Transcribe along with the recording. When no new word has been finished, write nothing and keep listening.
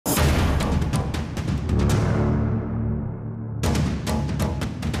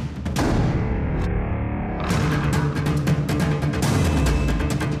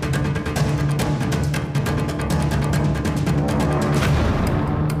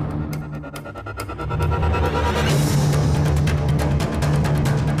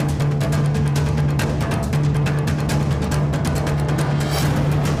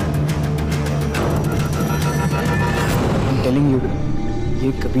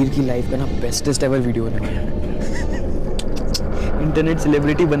कबीर की लाइफ का ना बेस्टेस्ट एवर वीडियो होने वाला है। इंटरनेट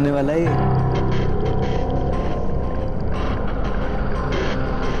सेलिब्रिटी बनने वाला है ये।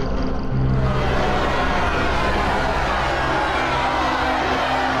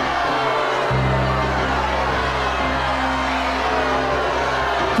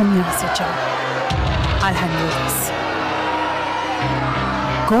 तुम यहाँ से जाओ। I'll handle this.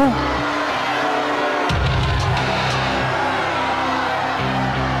 Go.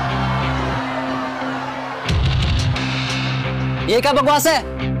 ये क्या बकवास है?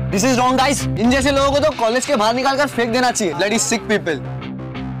 This is wrong, guys. इन जैसे लोगों को तो कॉलेज के बाहर निकालकर फेंक देना चाहिए. Bloody sick people.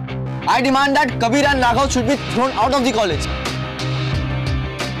 I demand that Kabir and Raghav should be thrown out of the college.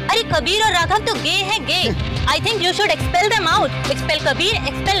 अरे कबीर और राघव तो गे हैं गे. I think you should expel them out. Expel Kabir,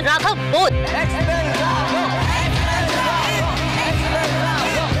 expel Raghav, both. Expel Raghav, expel Raghav, expel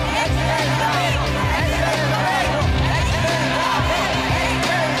Raghav, expel Raghav, expel Raghav, expel Raghav.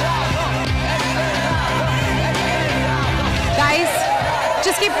 Guys,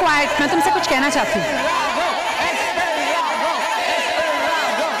 just keep quiet. मैं तुमसे कुछ कहना चाहती हूँ.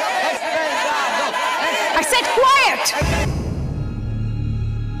 I said quiet.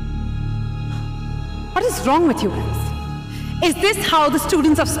 What is wrong with you guys? Is this how the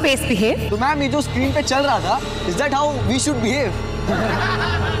students of space behave? तो ma'am ये जो screen पे चल रहा था, is that how we should behave?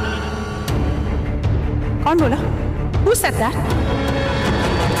 कौन बोला? Who said that?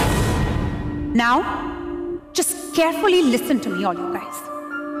 Now, just carefully listen to me, all you guys.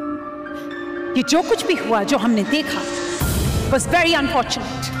 ये जो कुछ भी हुआ, जो हमने देखा, was very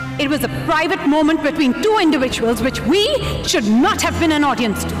unfortunate. It was a private moment between two individuals which we should not have been an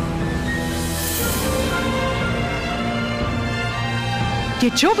audience to. ये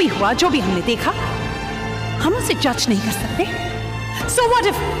जो भी हुआ, जो भी हमने देखा, हम उसे जज नहीं कर सकते. So what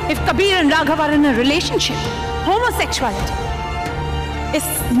if Kabir and Raghav are in a relationship? Homosexuality is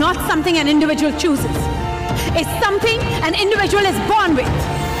not something an individual chooses. It's something an individual is born with.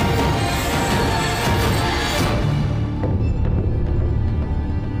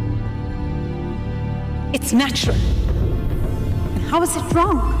 It's natural. And how is it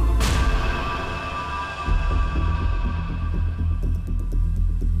wrong?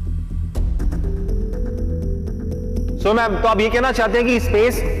 So ma'am, तो आप ये कहना चाहते हैं कि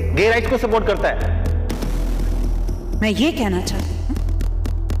space गे rights को support करता है? मैं ये कहना चाहती हूँ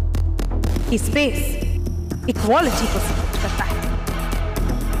कि स्पेस इक्वालिटी को सपोर्ट करता है.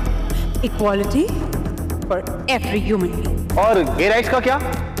 Equality for every human being. और गे राइट्स का क्या?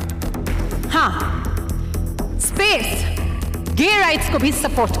 हाँ, स्पेस गे राइट्स को भी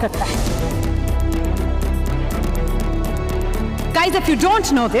सपोर्ट करता है. Guys, if you don't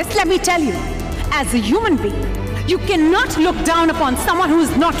know this, let me tell you, as a human being, you cannot look down upon someone who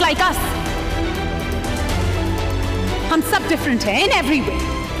is not like us. हम सब different हैं in every way,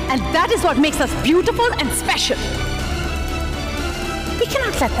 and that is what makes us beautiful and special. We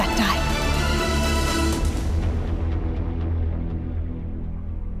cannot let that die.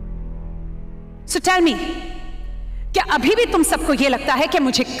 So tell me, क्या अभी भी तुम सबको ये लगता है कि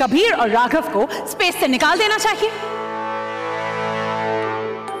मुझे कबीर और राघव को स्पेस से निकाल देना चाहिए?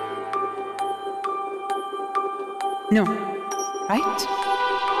 No, right?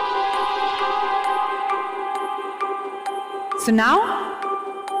 So now,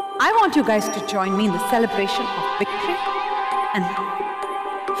 I want you guys to join me in the celebration of victory and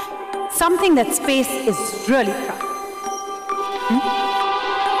love. Something that space is really proud of.